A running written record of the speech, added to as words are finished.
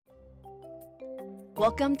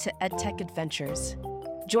Welcome to EdTech Adventures.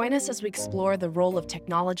 Join us as we explore the role of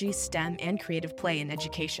technology, STEM, and creative play in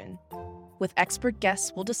education. With expert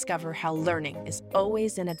guests, we'll discover how learning is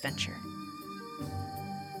always an adventure.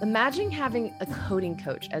 Imagine having a coding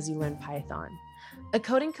coach as you learn Python, a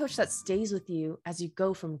coding coach that stays with you as you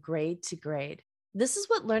go from grade to grade. This is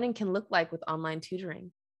what learning can look like with online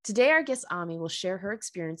tutoring. Today, our guest Ami will share her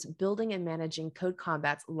experience building and managing Code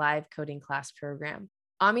Combat's live coding class program.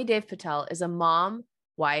 Ami Dave-Patel is a mom,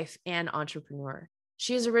 wife, and entrepreneur.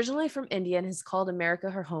 She is originally from India and has called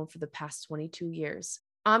America her home for the past 22 years.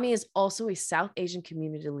 Ami is also a South Asian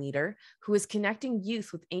community leader who is connecting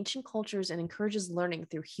youth with ancient cultures and encourages learning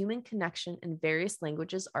through human connection in various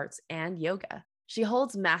languages, arts, and yoga. She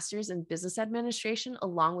holds masters in business administration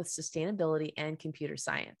along with sustainability and computer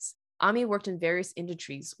science. Ami worked in various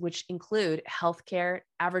industries, which include healthcare,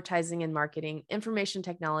 advertising and marketing, information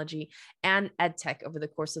technology, and edtech over the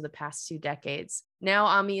course of the past 2 decades. Now,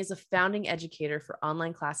 Ami is a founding educator for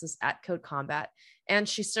online classes at Code Combat, and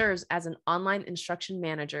she serves as an online instruction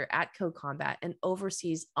manager at Code Combat and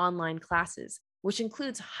oversees online classes, which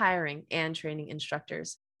includes hiring and training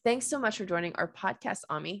instructors. Thanks so much for joining our podcast,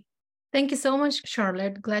 Ami. Thank you so much,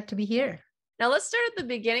 Charlotte. Glad to be here. Now, let's start at the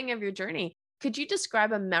beginning of your journey. Could you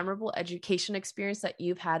describe a memorable education experience that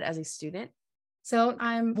you've had as a student? So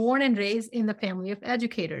I'm born and raised in the family of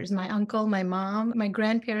educators. My uncle, my mom, my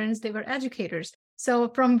grandparents, they were educators. So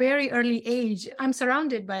from very early age, I'm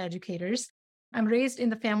surrounded by educators. I'm raised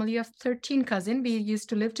in the family of 13 cousins. We used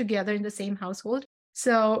to live together in the same household.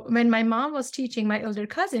 So when my mom was teaching my elder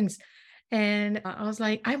cousins, and I was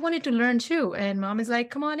like, I wanted to learn too. And mom is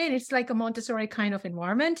like, come on in. It's like a Montessori kind of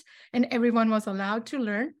environment. And everyone was allowed to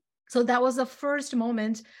learn. So that was the first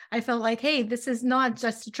moment I felt like, hey, this is not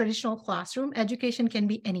just a traditional classroom. Education can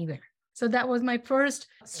be anywhere. So that was my first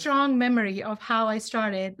strong memory of how I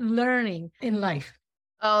started learning in life.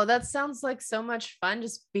 Oh, that sounds like so much fun,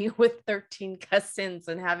 just being with 13 cousins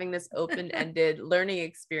and having this open-ended learning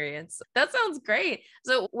experience. That sounds great.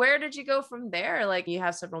 So where did you go from there? Like, you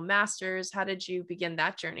have several masters. How did you begin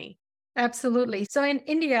that journey? Absolutely. So in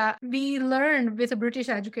India, we learned with a British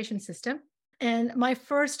education system. And my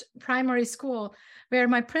first primary school, where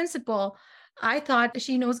my principal, I thought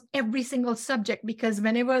she knows every single subject because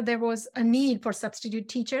whenever there was a need for substitute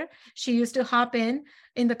teacher, she used to hop in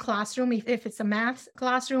the classroom, if it's a math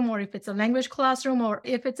classroom or if it's a language classroom or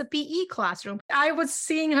if it's a PE classroom. I was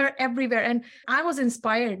seeing her everywhere and I was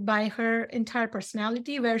inspired by her entire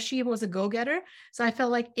personality where she was a go-getter. So I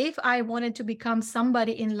felt like if I wanted to become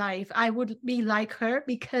somebody in life, I would be like her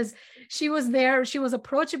because she was there, she was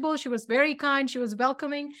approachable, she was very kind, she was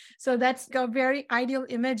welcoming. So that's a very ideal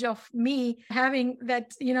image of me having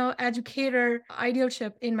that, educator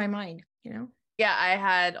idealship in my mind, Yeah, I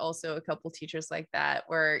had also a couple teachers like that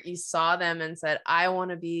where you saw them and said, I want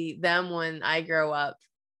to be them when I grow up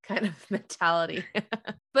kind of mentality.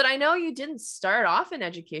 But I know you didn't start off in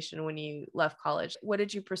education when you left college. What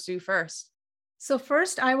did you pursue first? So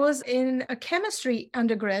first I was in a chemistry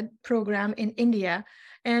undergrad program in India.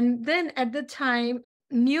 And then at the time,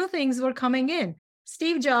 new things were coming in.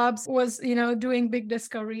 Steve Jobs was, doing big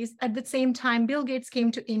discoveries. At the same time, Bill Gates came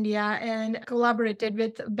to India and collaborated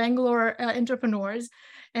with Bangalore entrepreneurs.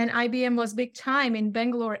 And IBM was big time in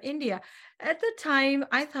Bangalore, India. At the time,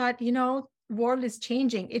 I thought, world is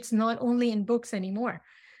changing. It's not only in books anymore.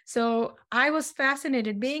 So I was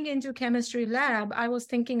fascinated. Being into chemistry lab, I was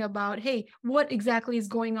thinking about, hey, what exactly is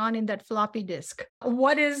going on in that floppy disk?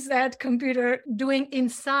 What is that computer doing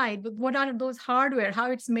inside? What are those hardware,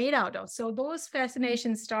 how it's made out of? So those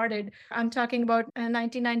fascinations started, I'm talking about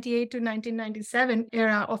 1998 to 1997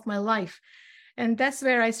 era of my life. And that's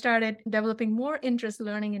where I started developing more interest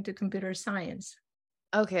learning into computer science.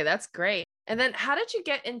 Okay, that's great. And then how did you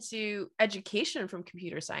get into education from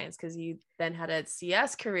computer science? Because you then had a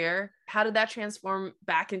CS career. How did that transform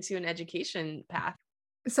back into an education path?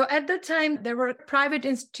 So at the time, there were private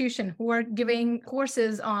institutions who were giving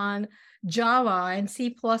courses on Java and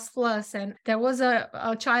C++. And there was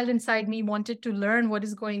a child inside me wanted to learn what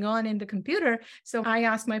is going on in the computer. So I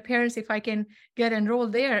asked my parents if I can get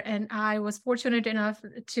enrolled there. And I was fortunate enough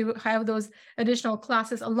to have those additional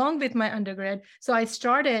classes along with my undergrad. So I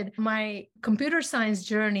started my computer science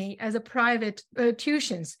journey as a private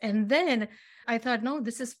tuitions. And then I thought, no,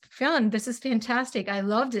 this is fun. This is fantastic. I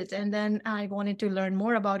loved it. And then I wanted to learn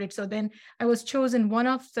more about it. So then I was chosen one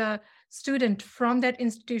of the students from that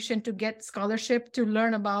institution to get scholarship to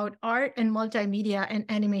learn about art and multimedia and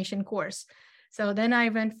animation course. So then I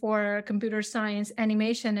went for computer science,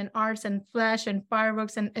 animation and arts and Flash and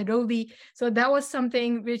Fireworks and Adobe. So that was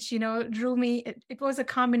something which, drew me. It was a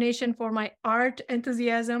combination for my art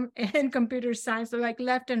enthusiasm and computer science. So like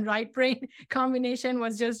left and right brain combination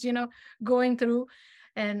was just, going through.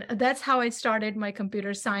 And that's how I started my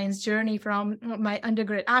computer science journey from my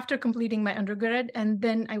undergrad, after completing my undergrad. And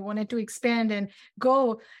then I wanted to expand and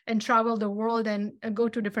go and travel the world and go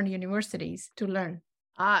to different universities to learn.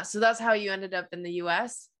 So that's how you ended up in the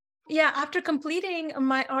US? Yeah, after completing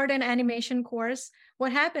my art and animation course,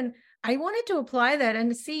 what happened? I wanted to apply that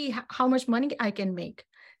and see how much money I can make.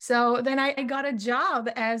 So then I got a job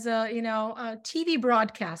as a TV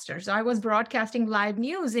broadcaster. So I was broadcasting live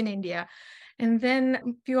news in India. And then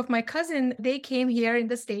a few of my cousins, they came here in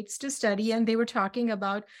the States to study, and they were talking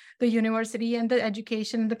about the university and the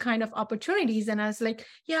education, the kind of opportunities. And I was like,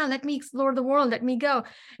 yeah, let me explore the world. Let me go.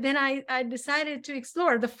 Then I decided to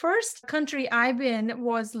explore. The first country I've been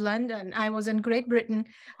was London. I was in Great Britain.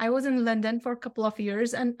 I was in London for a couple of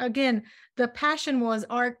years. And again, the passion was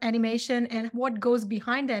art, animation, and what goes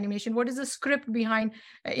behind the animation. What is the script behind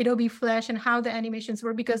Adobe Flash and how the animations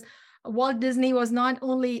were? Because Walt Disney was not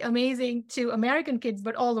only amazing to American kids,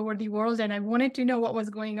 but all over the world. And I wanted to know what was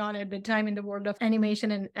going on at the time in the world of animation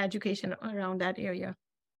and education around that area.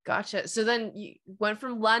 Gotcha. So then you went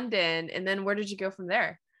from London, and then where did you go from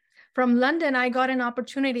there? From London, I got an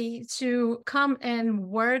opportunity to come and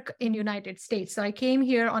work in United States. So I came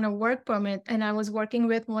here on a work permit, and I was working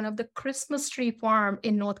with one of the Christmas tree farm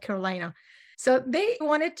in North Carolina. So they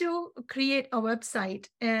wanted to create a website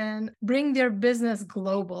and bring their business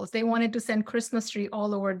global. They wanted to send Christmas tree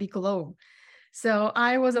all over the globe. So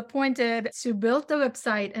I was appointed to build the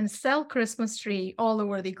website and sell Christmas tree all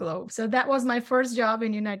over the globe. So that was my first job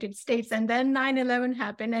in United States. And then 9/11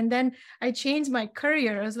 happened. And then I changed my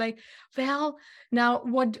career. I was like, well, now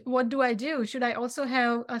what do I do? Should I also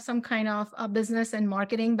have some kind of a business and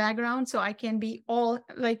marketing background so I can be all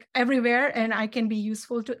like everywhere and I can be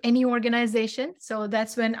useful to any organization? So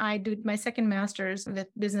that's when I did my second master's with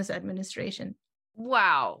business administration.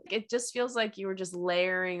 Wow. It just feels like you were just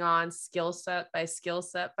layering on skill set by skill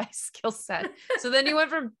set by skill set. So then you went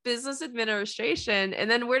from business administration,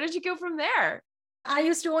 and then where did you go from there? I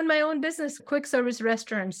used to own my own business, quick service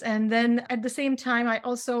restaurants. And then at the same time, I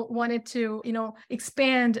also wanted to,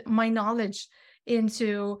 expand my knowledge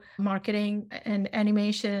into marketing and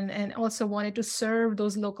animation, and also wanted to serve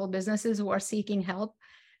those local businesses who are seeking help.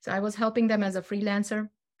 So I was helping them as a freelancer.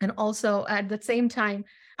 And also at the same time,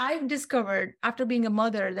 I've discovered after being a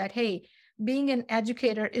mother that, hey, being an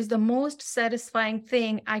educator is the most satisfying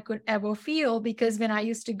thing I could ever feel, because when I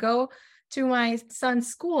used to go to my son's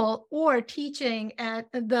school or teaching at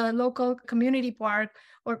the local community park,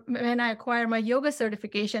 or when I acquired my yoga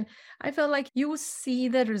certification, I felt like you see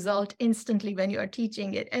the result instantly when you are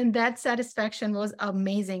teaching it. And that satisfaction was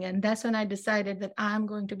amazing. And that's when I decided that I'm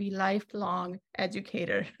going to be lifelong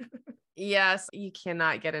educator. Yes, you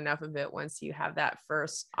cannot get enough of it once you have that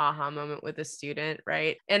first aha moment with a student,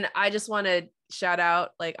 right? And I just want to shout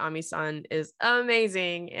out, like, Ami-san is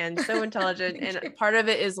amazing and so intelligent. And part of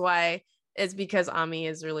it is why is because Ami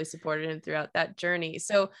has really supported him throughout that journey.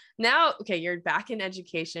 So now, okay, you're back in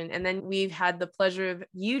education. And then we've had the pleasure of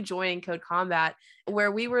you joining Code Combat, where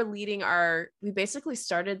we were leading we basically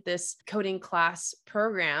started this coding class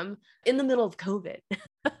program in the middle of COVID.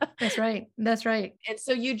 That's right. That's right. And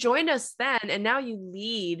so you joined us then, and now you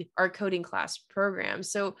lead our coding class program.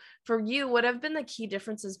 So for you, what have been the key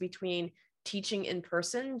differences between teaching in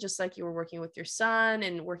person, just like you were working with your son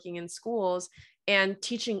and working in schools, and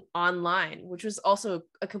teaching online, which was also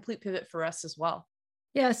a complete pivot for us as well?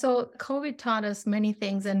 Yeah, so COVID taught us many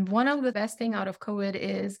things. And one of the best thing out of COVID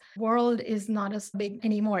is world is not as big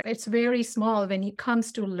anymore. It's very small when it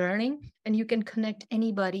comes to learning, and you can connect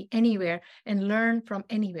anybody anywhere and learn from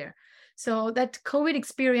anywhere. So that COVID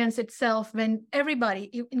experience itself, when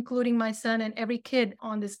everybody, including my son and every kid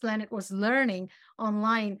on this planet, was learning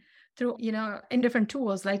online through, in different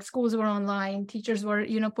tools, like schools were online, teachers were,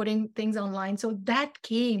 putting things online. So that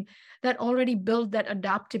already built that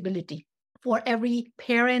adaptability for every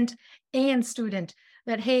parent and student,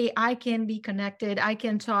 that, hey, I can be connected, I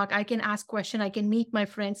can talk, I can ask questions, I can meet my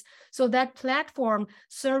friends. So that platform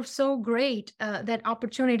serves so great. That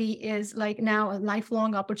opportunity is like now a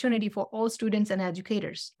lifelong opportunity for all students and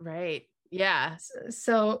educators. Right. Yeah.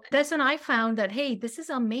 So that's when I found that, hey, this is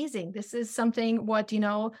amazing. This is something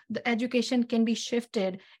the education can be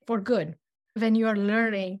shifted for good when you are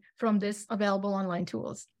learning from this available online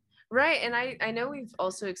tools. Right. And I know we've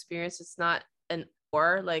also experienced it's not an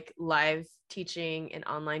or, like live teaching and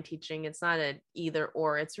online teaching. It's not an either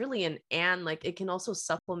or. It's really an and, like it can also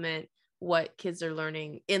supplement what kids are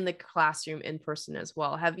learning in the classroom in person as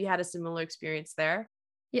well. Have you had a similar experience there?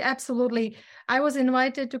 Yeah, absolutely. I was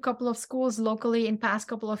invited to a couple of schools locally in past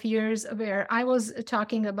couple of years where I was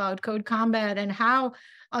talking about Code Combat and how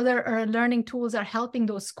other learning tools are helping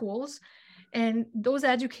those schools. And those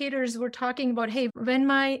educators were talking about, hey, when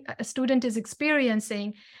my student is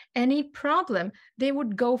experiencing any problem, they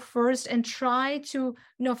would go first and try to,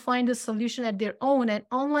 find a solution at their own. And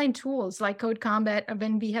online tools like Code Combat,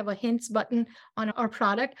 when we have a hints button on our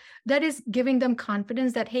product, that is giving them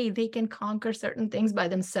confidence that, hey, they can conquer certain things by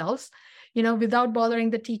themselves, without bothering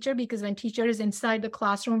the teacher, because when teacher is inside the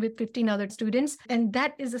classroom with 15 other students, and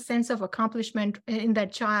that is a sense of accomplishment in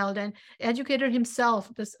that child. And educator himself,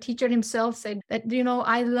 this teacher himself said that,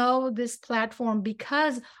 I love this platform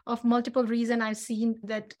because of multiple reasons. I've seen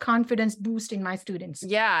that confidence boost in my students.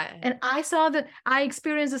 Yeah. And I saw that I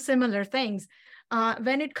experienced the similar things.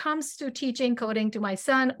 When it comes to teaching coding to my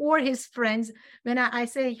son or his friends, when I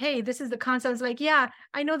say, hey, this is the concept, it's like, yeah,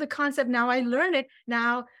 I know the concept now. I learned it.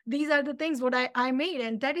 Now, these are the things what I made.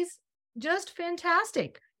 And that is just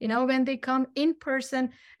fantastic. When they come in person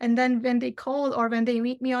and then when they call or when they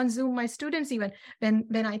meet me on Zoom, my students, even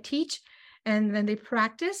when I teach and when they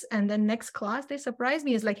practice and then next class, they surprise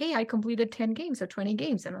me. It's like, hey, I completed 10 games or 20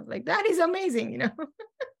 games. And I was like, that is amazing,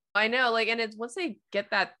 I know, and it's once they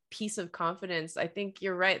get that piece of confidence, I think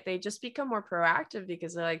you're right. They just become more proactive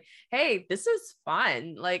because they're like, hey, this is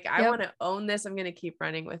fun. I want to own this. I'm going to keep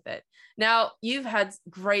running with it. Now, you've had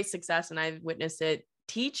great success and I've witnessed it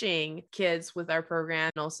teaching kids with our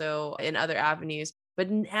program and also in other avenues.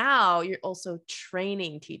 But now you're also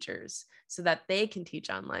training teachers so that they can teach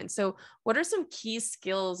online. So what are some key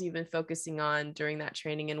skills you've been focusing on during that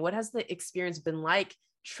training? And what has the experience been like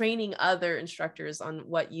training other instructors on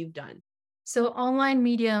what you've done? So online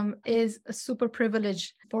medium is a super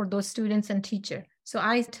privilege for those students and teacher. So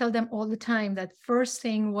I tell them all the time that first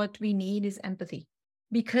thing what we need is empathy,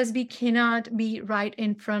 because we cannot be right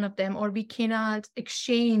in front of them or we cannot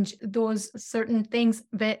exchange those certain things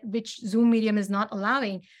which Zoom medium is not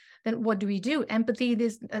allowing. Then what do we do? Empathy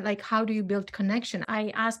is like, how do you build connection?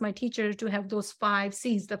 I ask my teacher to have those 5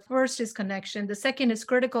 C's. The first is connection. The second is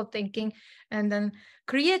critical thinking, and then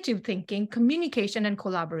creative thinking, communication, and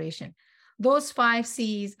collaboration. Those 5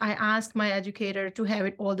 C's, I ask my educator to have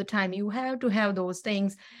it all the time. You have to have those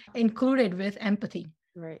things included with empathy.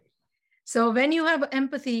 Right. So when you have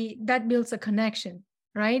empathy, that builds a connection,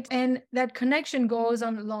 right? And that connection goes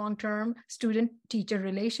on long-term student-teacher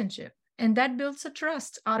relationship. And that builds a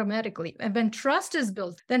trust automatically. And when trust is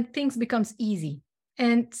built, then things becomes easy.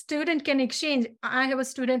 And student can exchange. I have a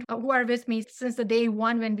student who are with me since the day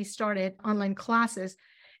one when we started online classes.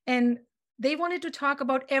 And they wanted to talk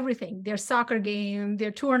about everything, their soccer game,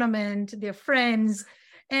 their tournament, their friends.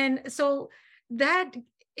 And so that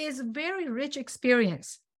is a very rich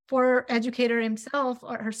experience for educator himself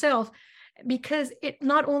or herself, because it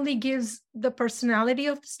not only gives the personality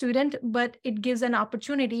of the student, but it gives an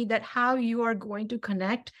opportunity that how you are going to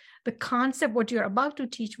connect the concept, what you're about to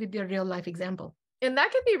teach with your real life example. And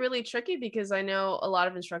that can be really tricky because I know a lot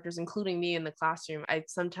of instructors, including me in the classroom, I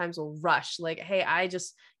sometimes will rush like, hey,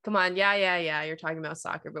 come on. Yeah. You're talking about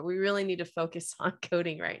soccer, but we really need to focus on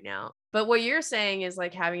coding right now. But what you're saying is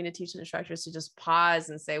like having to teach instructors to just pause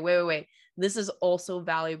and say, wait, this is also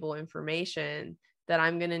valuable information that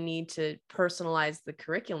I'm going to need to personalize the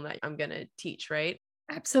curriculum that I'm going to teach, right?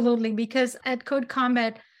 Absolutely. Because at Code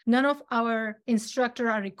Combat, none of our instructors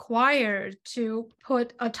are required to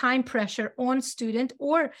put a time pressure on student,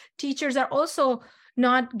 or teachers are also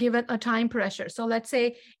not given a time pressure. So let's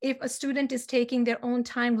say if a student is taking their own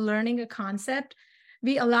time learning a concept,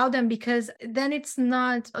 we allow them, because then it's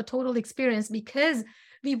not a total experience, because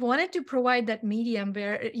we wanted to provide that medium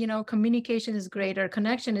where, communication is greater,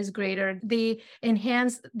 connection is greater. They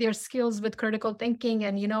enhance their skills with critical thinking.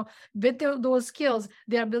 And, with those skills,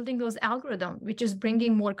 they are building those algorithms, which is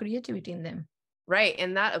bringing more creativity in them. Right.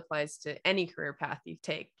 And that applies to any career path you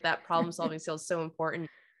take. That problem solving skill is so important.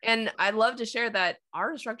 And I love to share that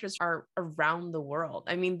our instructors are around the world.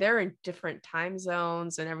 I mean, they're in different time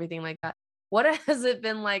zones and everything like that. What has it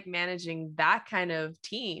been like managing that kind of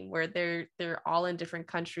team where they're all in different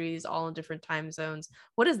countries, all in different time zones?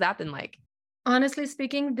 What has that been like? Honestly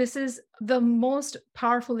speaking, this is the most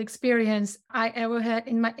powerful experience I ever had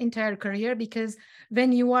in my entire career, because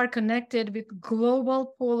when you are connected with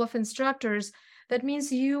global pool of instructors, that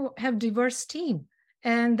means you have diverse team,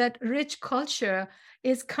 and that rich culture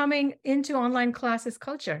is coming into online classes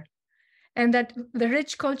culture. And that the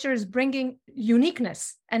rich culture is bringing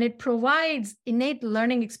uniqueness, and it provides innate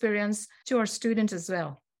learning experience to our students as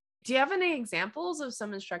well. Do you have any examples of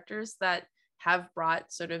some instructors that have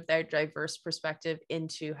brought sort of their diverse perspective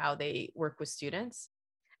into how they work with students?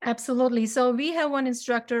 Absolutely. So we have one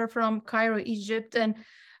instructor from Cairo, Egypt, and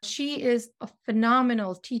she is a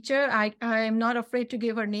phenomenal teacher. I am not afraid to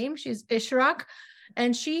give her name. She's Ishraq,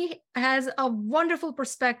 and she has a wonderful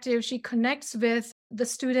perspective. She connects with the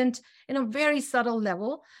student in a very subtle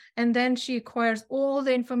level, and then she acquires all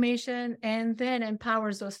the information and then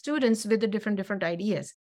empowers those students with the different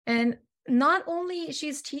ideas. And not only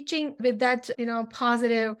she's teaching with that,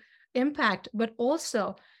 positive impact, but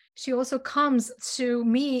also she also comes to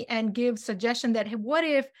me and gives suggestion that, hey, what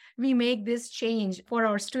if we make this change for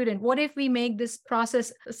our student? What if we make this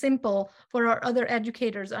process simple for our other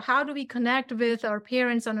educators? Or how do we connect with our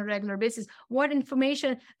parents on a regular basis? What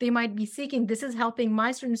information they might be seeking? This is helping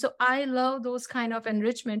my students. So I love those kind of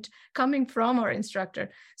enrichment coming from our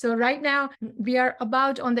instructor. So right now we are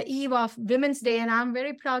about on the eve of Women's Day, and I'm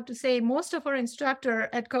very proud to say most of our instructor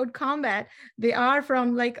at Code Combat, they are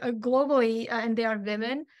from globally, and they are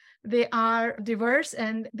women. They are diverse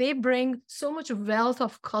and they bring so much wealth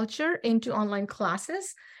of culture into online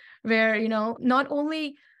classes where, not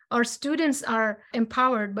only our students are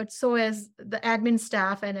empowered, but so is the admin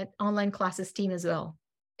staff and online classes team as well.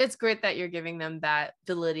 It's great that you're giving them that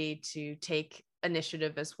ability to take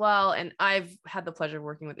initiative as well. And I've had the pleasure of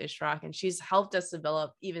working with Ishraq, and she's helped us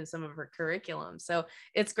develop even some of her curriculum. So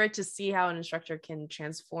it's great to see how an instructor can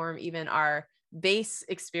transform even our base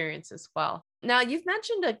experience as well. Now, you've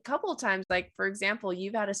mentioned a couple of times, like, for example,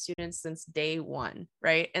 you've had a student since day one,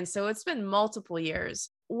 right? And so it's been multiple years.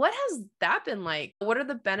 What has that been like? What are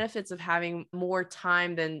the benefits of having more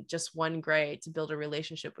time than just one grade to build a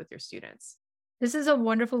relationship with your students? This is a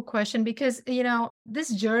wonderful question because, this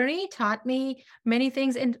journey taught me many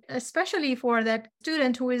things, and especially for that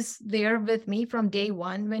student who is there with me from day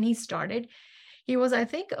one when he started. He was, I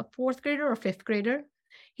think, a fourth grader or fifth grader.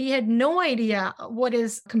 He had no idea what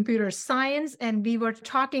is computer science. And we were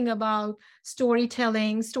talking about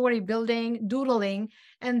storytelling, story building, doodling.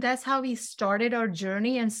 And that's how we started our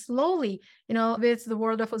journey. And slowly, with the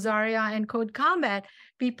world of Azaria and Code Combat,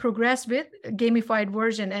 we progressed with a gamified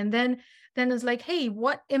version. And then it's like, hey,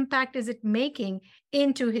 what impact is it making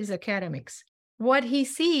into his academics? What he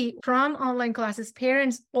see from online classes,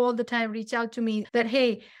 parents all the time reach out to me that,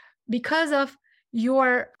 hey, because of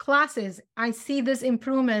your classes, I see this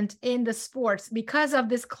improvement in the sports. Because of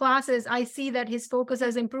this classes, I see that his focus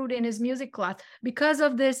has improved in his music class. Because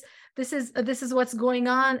of this is what's going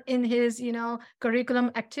on in his,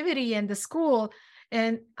 curriculum activity and the school.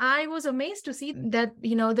 And I was amazed to see that,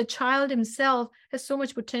 the child himself has so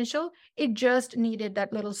much potential. It just needed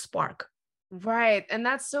that little spark. Right. And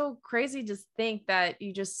that's so crazy to think that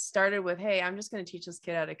you just started with, hey, I'm just going to teach this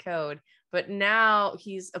kid how to code. But now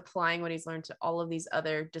he's applying what he's learned to all of these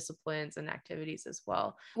other disciplines and activities as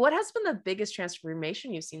well. What has been the biggest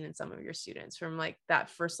transformation you've seen in some of your students from like that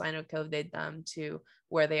first line of code they'd done to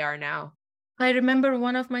where they are now? I remember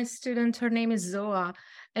one of my students, her name is Zoa.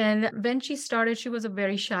 And when she started, she was a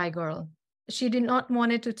very shy girl. She did not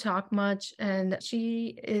want to talk much. And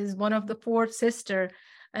she is one of the four sisters.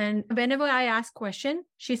 And whenever I asked question,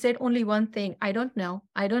 she said only one thing: I don't know.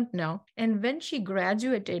 I don't know. And when she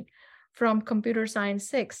graduated from Computer Science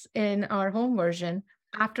 6 in our home version,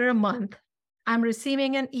 after a month, I'm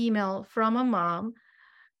receiving an email from a mom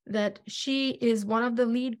that she is one of the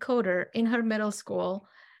lead coder in her middle school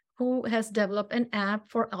who has developed an app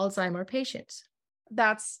for Alzheimer patients.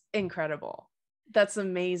 That's incredible. That's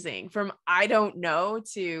amazing. From I don't know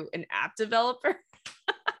to an app developer.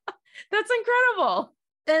 That's incredible.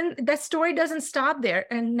 Then that story doesn't stop there.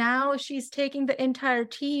 And now she's taking the entire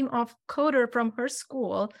team of coder from her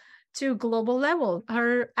school to global level.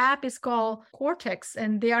 Her app is called Cortex,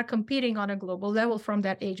 and they are competing on a global level from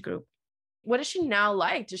that age group. What is she now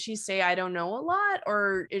like? Does she say, I don't know a lot,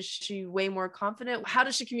 or is she way more confident? How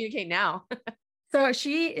does she communicate now? So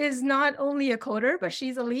she is not only a coder, but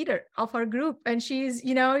she's a leader of her group. And she's,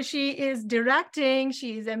 she is directing,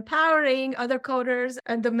 she's empowering other coders,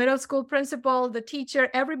 and the middle school principal, the teacher,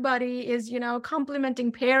 everybody is,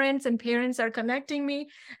 complimenting parents, and parents are connecting me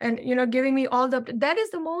and, giving me that is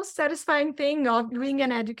the most satisfying thing of being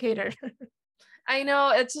an educator. I know,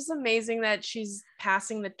 it's just amazing that she's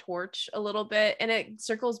passing the torch a little bit. And it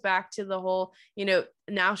circles back to the whole,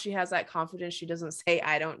 now she has that confidence. She doesn't say,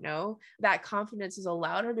 I don't know. That confidence has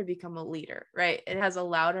allowed her to become a leader, right? It has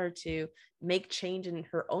allowed her to make change in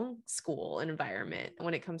her own school and environment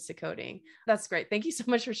when it comes to coding. That's great. Thank you so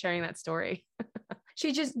much for sharing that story.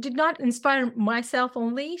 She just did not inspire myself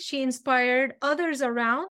only. She inspired others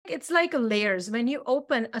around. It's like layers. When you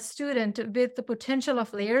open a student with the potential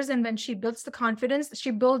of layers, and when she builds the confidence, she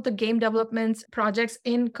built the game development projects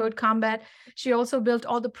in Code Combat. She also built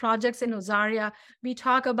all the projects in Ozaria. We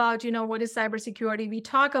talk about, what is cybersecurity. We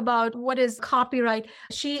talk about what is copyright.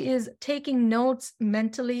 She is taking notes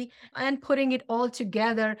mentally and putting it all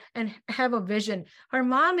together and have a vision. Her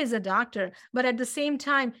mom is a doctor, but at the same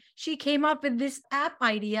time, she came up with this app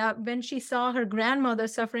idea when she saw her grandmother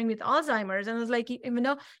suffering with Alzheimer's, and was like,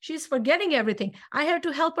 she's forgetting everything. I had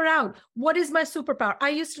to help her out. What is my superpower? I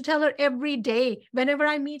used to tell her every day whenever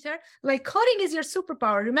I meet her, like, coding is your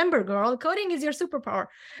superpower. Remember, girl, coding is your superpower.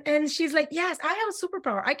 And she's like, yes, I have a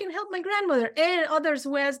superpower. I can help my grandmother and others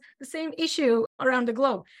who has the same issue around the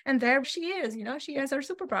globe. And there she is, she has her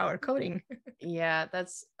superpower, coding. Yeah,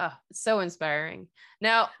 that's so inspiring.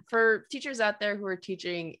 Now, for teachers out there who are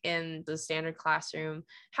teaching in the standard classroom,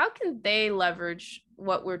 how can they leverage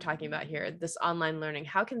what we're talking about here, this online learning?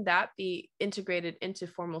 How can that be integrated into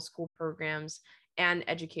formal school programs and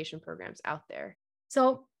education programs out there?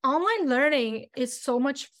 So online learning is so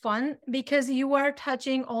much fun because you are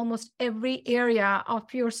touching almost every area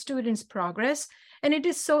of your students' progress. And it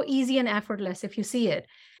is so easy and effortless if you see it.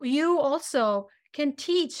 You also can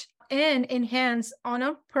teach and enhance on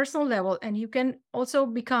a personal level, and you can also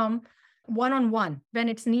become one-on-one when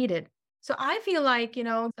it's needed. So I feel like,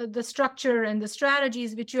 the structure and the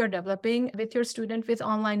strategies which you are developing with your student with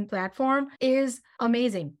online platform is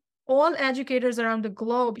amazing. All educators around the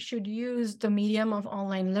globe should use the medium of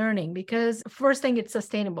online learning because first thing, it's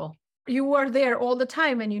sustainable. You are there all the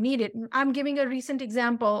time when you need it. I'm giving a recent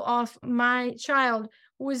example of my child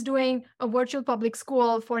who is doing a virtual public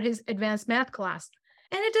school for his advanced math class.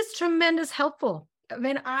 And it is tremendous helpful.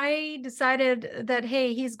 When I decided that,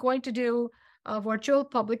 hey, he's going to do a virtual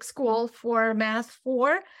public school for Math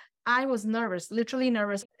 4, I was nervous, literally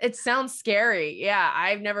nervous. It sounds scary. Yeah,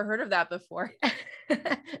 I've never heard of that before.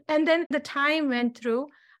 And then the time went through.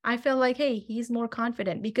 I felt like, hey, he's more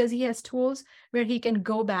confident because he has tools where he can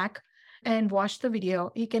go back and watch the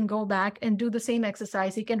video. He can go back and do the same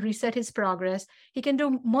exercise. He can reset his progress. He can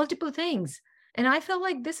do multiple things. And I felt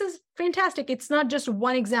like this is fantastic. It's not just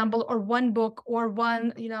one example or one book or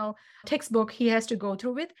one, textbook he has to go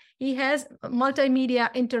through with. He has a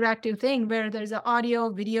multimedia interactive thing where there's an audio,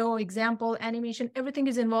 video, example, animation, everything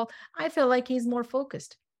is involved. I feel like he's more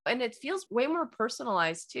focused. And it feels way more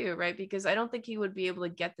personalized too, right? Because I don't think he would be able to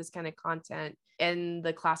get this kind of content in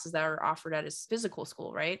the classes that are offered at his physical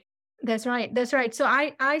school, right? That's right. That's right. So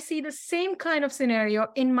I see the same kind of scenario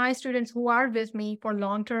in my students who are with me for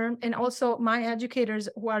long term, and also my educators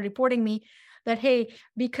who are reporting me that, hey,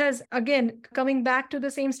 because again, coming back to the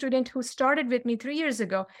same student who started with me 3 years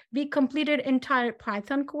ago, we completed entire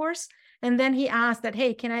Python course. And then he asked that,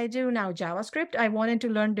 hey, can I do now JavaScript? I wanted to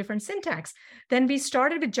learn different syntax. Then we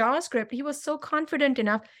started with JavaScript. He was so confident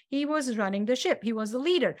enough. He was running the ship. He was the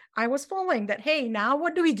leader. I was following that. Hey, now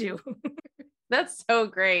what do we do? That's so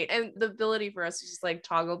great. And the ability for us to just like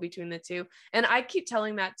toggle between the two. And I keep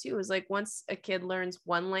telling that too, is like once a kid learns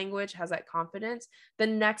one language, has that confidence, the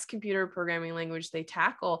next computer programming language they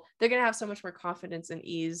tackle, they're going to have so much more confidence and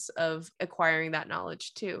ease of acquiring that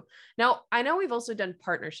knowledge too. Now, I know we've also done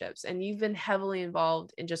partnerships and you've been heavily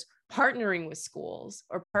involved in just partnering with schools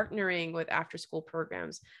or partnering with after school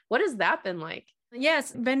programs. What has that been like?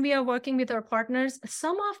 Yes, when we are working with our partners,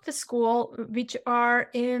 some of the school which are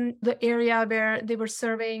in the area where they were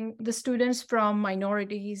serving the students from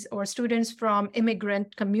minorities or students from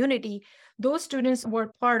immigrant community, those students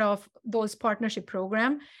were part of those partnership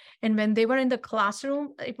program. And when they were in the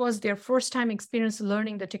classroom, it was their first time experience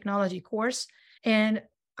learning the technology course. And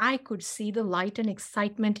I could see the light and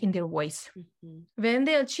excitement in their voice. Mm-hmm. When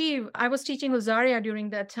they achieve, I was teaching Ozaria during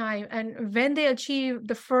that time, and when they achieve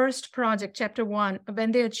the first project, chapter 1,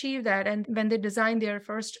 when they achieve that, and when they design their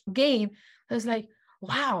first game, I was like,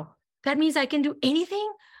 wow, that means I can do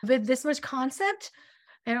anything with this much concept.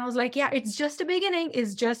 And I was like, yeah, it's just a beginning.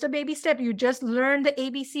 It's just a baby step. You just learn the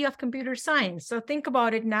ABC of computer science. So think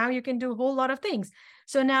about it. Now you can do a whole lot of things.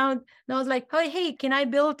 So now I was like, hey, can I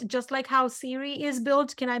build just like how Siri is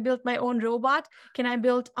built? Can I build my own robot? Can I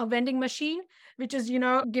build a vending machine, which is,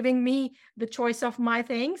 giving me the choice of my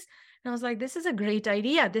things? And I was like, this is a great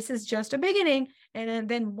idea. This is just a beginning. And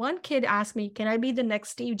then one kid asked me, can I be the next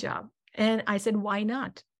Steve Jobs? And I said, why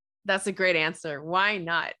not? That's a great answer. Why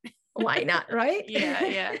not? Why not, right?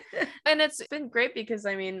 Yeah. And it's been great because,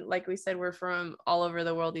 I mean, like we said, we're from all over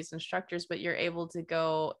the world, these instructors, but you're able to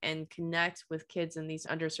go and connect with kids in these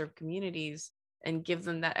underserved communities and give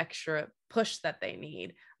them that extra push that they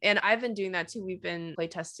need. And I've been doing that too. We've been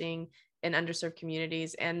playtesting in underserved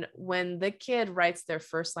communities. And when the kid writes their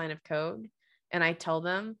first line of code, and I tell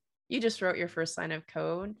them, you just wrote your first line of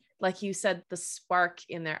code. Like you said, the spark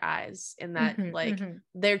in their eyes, in that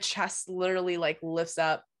their chest literally like lifts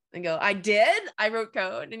up and go, I wrote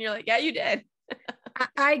code. And you're like, yeah, you did.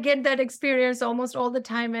 I get that experience almost all the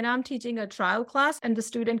time when I'm teaching a trial class and the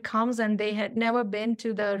student comes and they had never been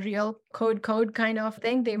to the real code kind of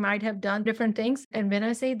thing. They might have done different things. And when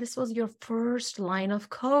I say this was your first line of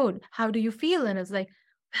code, how do you feel? And it's like,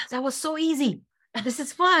 that was so easy. This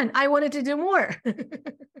is fun. I wanted to do more.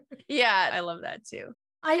 Yeah, I love that too.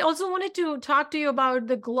 I also wanted to talk to you about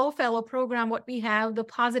the Glow Fellow program, what we have, the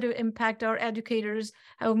positive impact our educators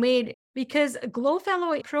have made, because Glow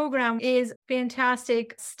Fellow program is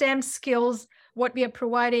fantastic STEM skills, what we are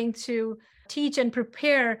providing to teach and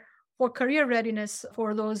prepare for career readiness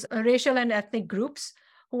for those racial and ethnic groups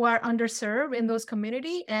who are underserved in those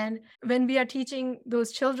community. And when we are teaching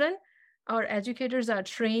those children, our educators are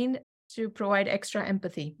trained to provide extra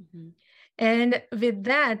empathy. And with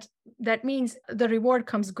that, that means the reward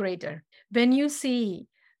comes greater. When you see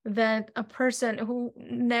that a person who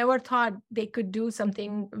never thought they could do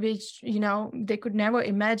something which, they could never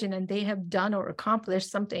imagine, and they have done or accomplished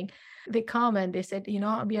something, they come and they said,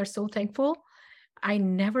 we are so thankful. I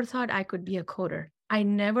never thought I could be a coder. I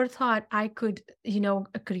never thought I could,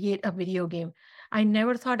 create a video game. I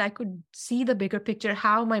never thought I could see the bigger picture,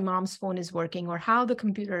 how my mom's phone is working or how the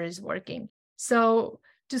computer is working. So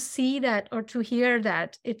to see that or to hear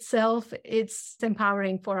that itself, it's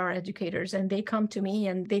empowering for our educators. And they come to me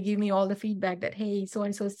and they give me all the feedback that, hey,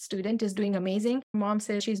 so-and-so student is doing amazing. Mom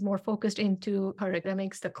says she's more focused into her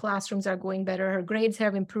academics. The classrooms are going better. Her grades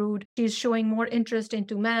have improved. She's showing more interest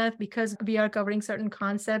into math because we are covering certain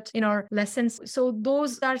concepts in our lessons. So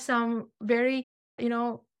those are some very,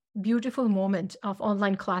 beautiful moment of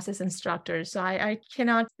online classes instructors. So I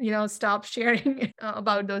cannot, stop sharing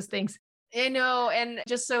about those things. I know. And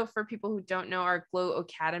just so for people who don't know, our Glow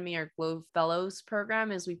Academy, our Glow Fellows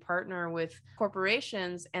program is we partner with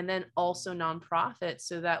corporations and then also nonprofits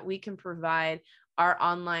so that we can provide our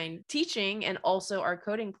online teaching and also our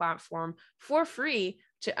coding platform for free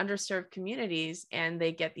to underserved communities. And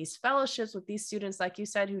they get these fellowships with these students, like you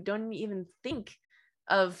said, who don't even think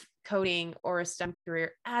of coding or a STEM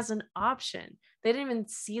career as an option. They didn't even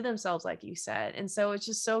see themselves, like you said. And so it's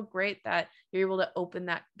just so great that you're able to open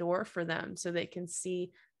that door for them so they can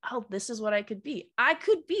see, oh, this is what I could be. I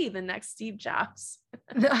could be the next Steve Jobs.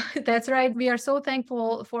 That's right. We are so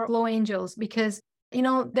thankful for Glow Angels because,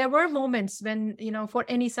 there were moments when, for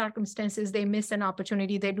any circumstances, they miss an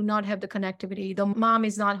opportunity. They do not have the connectivity. The mom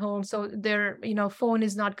is not home. So their, phone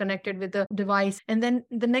is not connected with the device. And then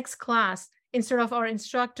the next class, instead of our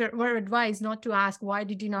instructor, we're advised not to ask, why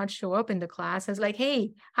did you not show up in the class? It's like,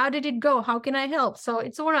 hey, how did it go? How can I help? So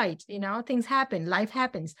it's all right. Things happen, life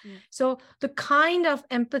happens. So the kind of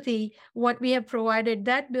empathy, what we have provided,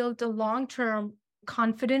 that built a long-term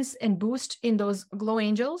confidence and boost in those Glow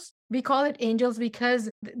Angels. We call it angels because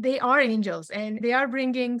they are angels and they are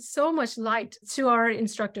bringing so much light to our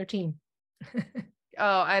instructor team.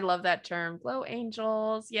 Oh, I love that term, Glow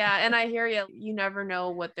Angels. Yeah. And I hear you. You never know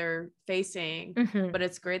what they're facing, but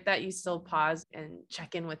it's great that you still pause and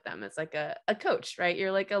check in with them. It's like a coach, right?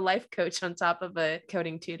 You're like a life coach on top of a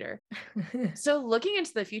coding tutor. So looking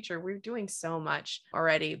into the future, we're doing so much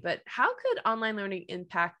already, but how could online learning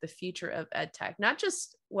impact the future of EdTech? Not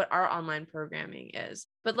just what our online programming is,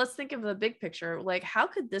 but let's think of the big picture. Like, how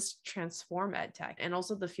could this transform EdTech and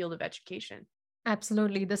also the field of education?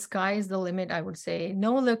 Absolutely. The sky is the limit, I would say.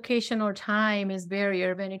 No location or time is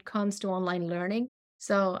barrier when it comes to online learning.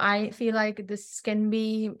 So I feel like this can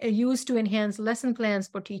be used to enhance lesson plans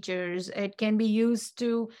for teachers. It can be used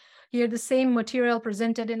to hear the same material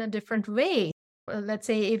presented in a different way. Let's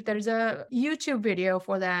say if there's a YouTube video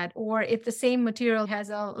for that, or if the same material has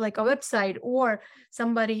a website, or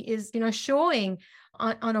somebody is, showing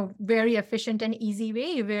on a very efficient and easy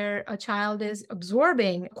way where a child is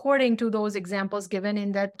absorbing according to those examples given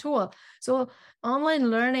in that tool. So online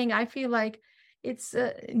learning, I feel like it's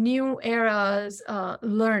a new era's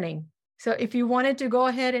learning. So if you wanted to go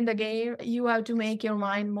ahead in the game, you have to make your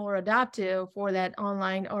mind more adaptive for that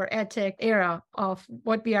online or edtech era of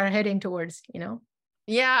what we are heading towards,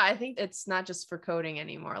 Yeah, I think it's not just for coding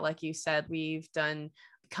anymore. Like you said, we've done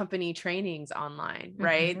company trainings online,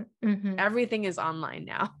 right? Everything is online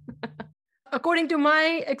now. According to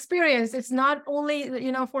my experience, it's not only,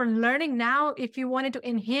 for learning now. If you wanted to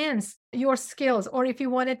enhance your skills, or if you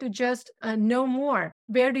wanted to just know more,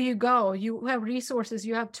 where do you go? You have resources,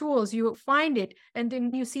 you have tools, you find it, and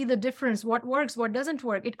then you see the difference, what works, what doesn't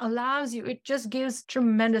work. It allows you, it just gives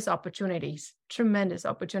tremendous opportunities.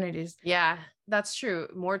 Yeah. That's true.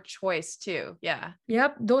 More choice too. Yeah.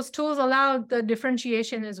 Yep. Those tools allow the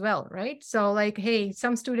differentiation as well, right? So like, hey,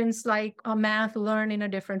 some students like math learn in a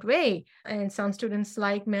different way, and some students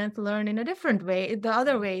like math learn in a different way, the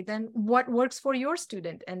other way. Then what works for your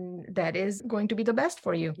student? And that is going to be the best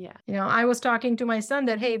for you. Yeah. I was talking to my son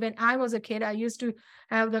that, hey, when I was a kid, I used to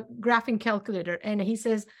have the graphing calculator. And he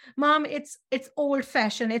says, Mom, it's old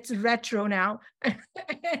fashioned, it's retro now.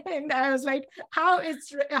 And I was like, how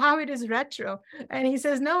it is retro? And he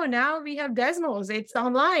says, no, now we have Desmos. It's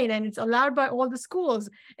online and it's allowed by all the schools.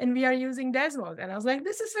 And we are using Desmos. And I was like,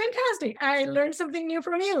 this is fantastic. I learned something new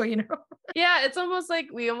from you. Yeah, it's almost like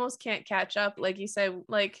we almost can't catch up. Like you said,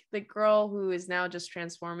 like the girl who is now just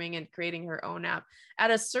transforming and creating her own app.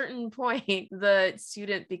 At a certain point, the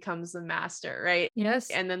student becomes the master, right? Yes.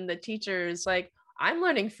 And then the teacher is like, I'm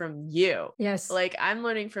learning from you. Yes. Like I'm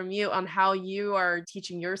learning from you on how you are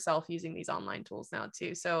teaching yourself using these online tools now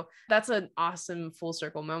too. So that's an awesome full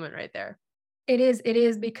circle moment right there. It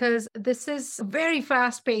is because this is very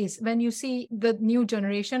fast paced. When you see the new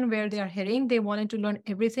generation where they are heading, they wanted to learn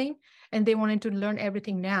everything and they wanted to learn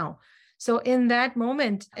everything now. So in that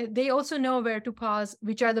moment, they also know where to pause,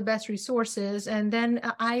 which are the best resources. And then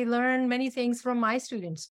I learn many things from my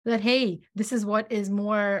students that, hey, this is what is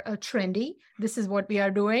more trendy. This is what we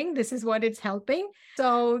are doing. This is what it's helping.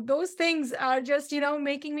 So those things are just,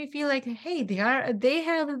 making me feel like, hey,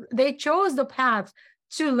 they chose the path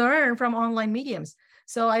to learn from online mediums.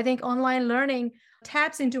 So I think online learning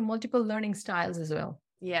taps into multiple learning styles as well.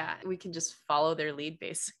 Yeah, we can just follow their lead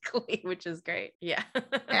basically, which is great. Yeah.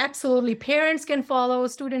 Absolutely. Parents can follow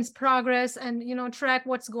students' progress and, track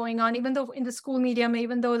what's going on, even though in the school medium,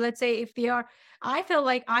 even though, let's say I feel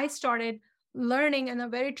like I started learning in a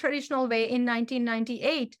very traditional way in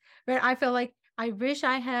 1998, where I felt like I wish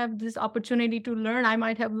I have this opportunity to learn. I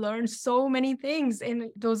might have learned so many things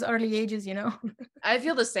in those early ages, I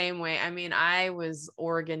feel the same way. I mean, I was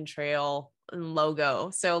Oregon Trail and logo.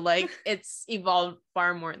 So like it's evolved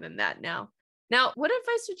far more than that now. Now, what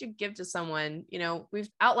advice would you give to someone? We've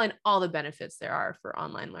outlined all the benefits there are for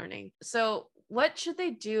online learning. So what should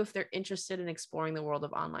they do if they're interested in exploring the world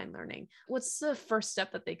of online learning? What's the first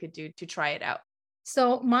step that they could do to try it out?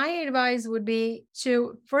 So my advice would be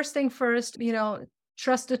to first thing first,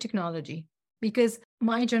 trust the technology, because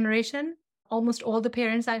my generation, almost all the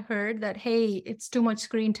parents I heard that, hey, it's too much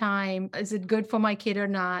screen time. Is it good for my kid or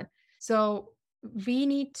not? So we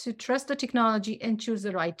need to trust the technology and choose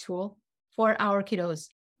the right tool for our kiddos.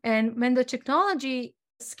 And when the technology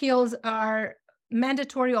skills are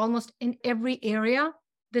mandatory almost in every area,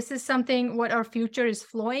 this is something what our future is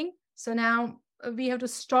flowing. So now we have to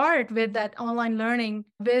start with that online learning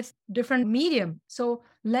with different medium. So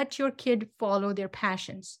let your kid follow their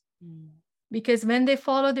passions. Because when they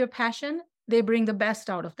follow their passion, they bring the best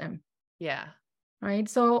out of them. Yeah. Right.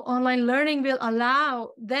 So online learning will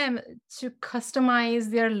allow them to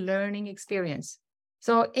customize their learning experience.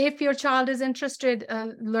 So if your child is interested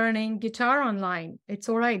in learning guitar online, it's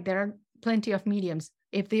all right. There are plenty of mediums.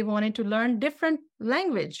 If they wanted to learn different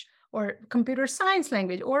language or computer science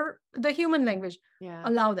language or the human language,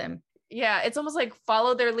 allow them. Yeah. It's almost like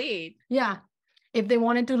follow their lead. Yeah. If they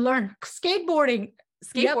wanted to learn skateboarding.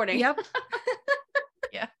 Yep.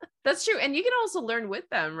 Yeah. That's true. And you can also learn with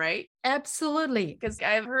them, right? Absolutely. Because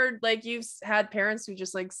I've heard like you've had parents who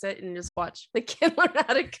just like sit and just watch the kid learn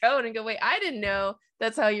how to code and go, wait, I didn't know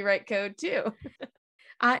that's how you write code too.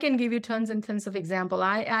 I can give you tons and tons of example.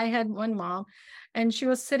 I had one mom and she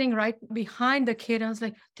was sitting right behind the kid. I was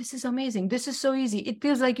like, this is amazing. This is so easy. It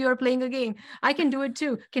feels like you're playing a game. I can do it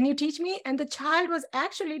too. Can you teach me? And the child was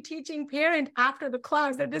actually teaching parent after the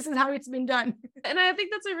class that this is how it's been done. And I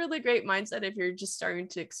think that's a really great mindset if you're just starting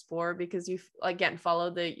to explore, because you, again,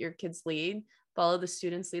 follow your kid's lead, follow the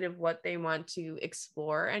student's lead of what they want to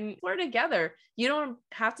explore and explore together. You don't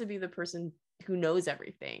have to be the person who knows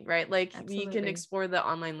everything, right? Like we can explore the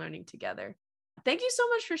online learning together. Thank you so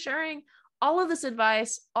much for sharing all of this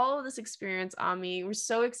advice, all of this experience, Ami. We're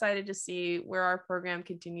so excited to see where our program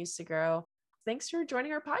continues to grow. Thanks for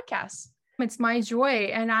joining our podcast. It's my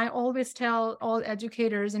joy. And I always tell all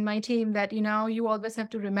educators in my team that, you always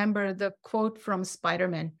have to remember the quote from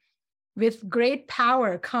Spider-Man. With great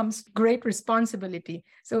power comes great responsibility.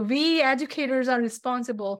 So we educators are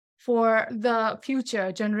responsible for the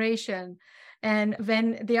future generation. And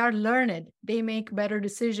when they are learned, they make better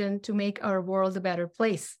decisions to make our world a better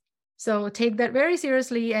place. So take that very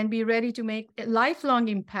seriously and be ready to make a lifelong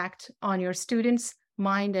impact on your students'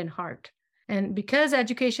 mind and heart. And because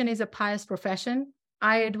education is a pious profession,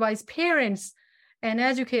 I advise parents and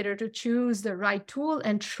educators to choose the right tool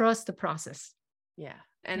and trust the process. Yeah.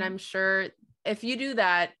 And I'm sure if you do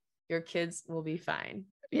that, Your kids will be fine.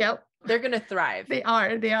 Yep. They're going to thrive. They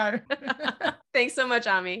are. Thanks so much,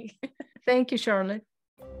 Ami. Thank you, Charlotte.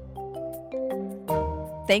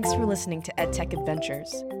 Thanks for listening to EdTech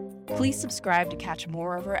Adventures. Please subscribe to catch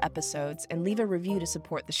more of our episodes and leave a review to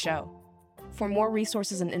support the show. For more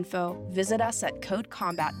resources and info, visit us at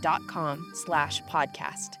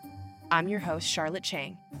codecombat.com/podcast. I'm your host, Charlotte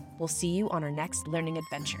Chang. We'll see you on our next learning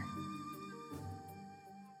adventure.